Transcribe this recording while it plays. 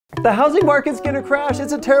The housing market's gonna crash.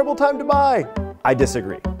 It's a terrible time to buy. I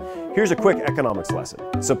disagree. Here's a quick economics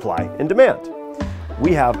lesson: supply and demand.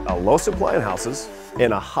 We have a low supply in houses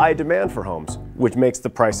and a high demand for homes, which makes the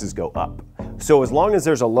prices go up. So as long as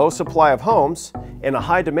there's a low supply of homes and a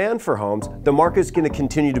high demand for homes, the market's going to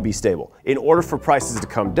continue to be stable. In order for prices to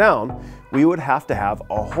come down, we would have to have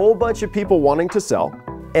a whole bunch of people wanting to sell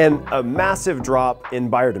and a massive drop in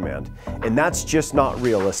buyer demand. And that's just not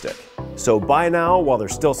realistic. So buy now while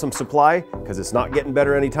there's still some supply, because it's not getting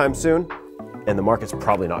better anytime soon, and the market's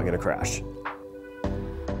probably not going to crash.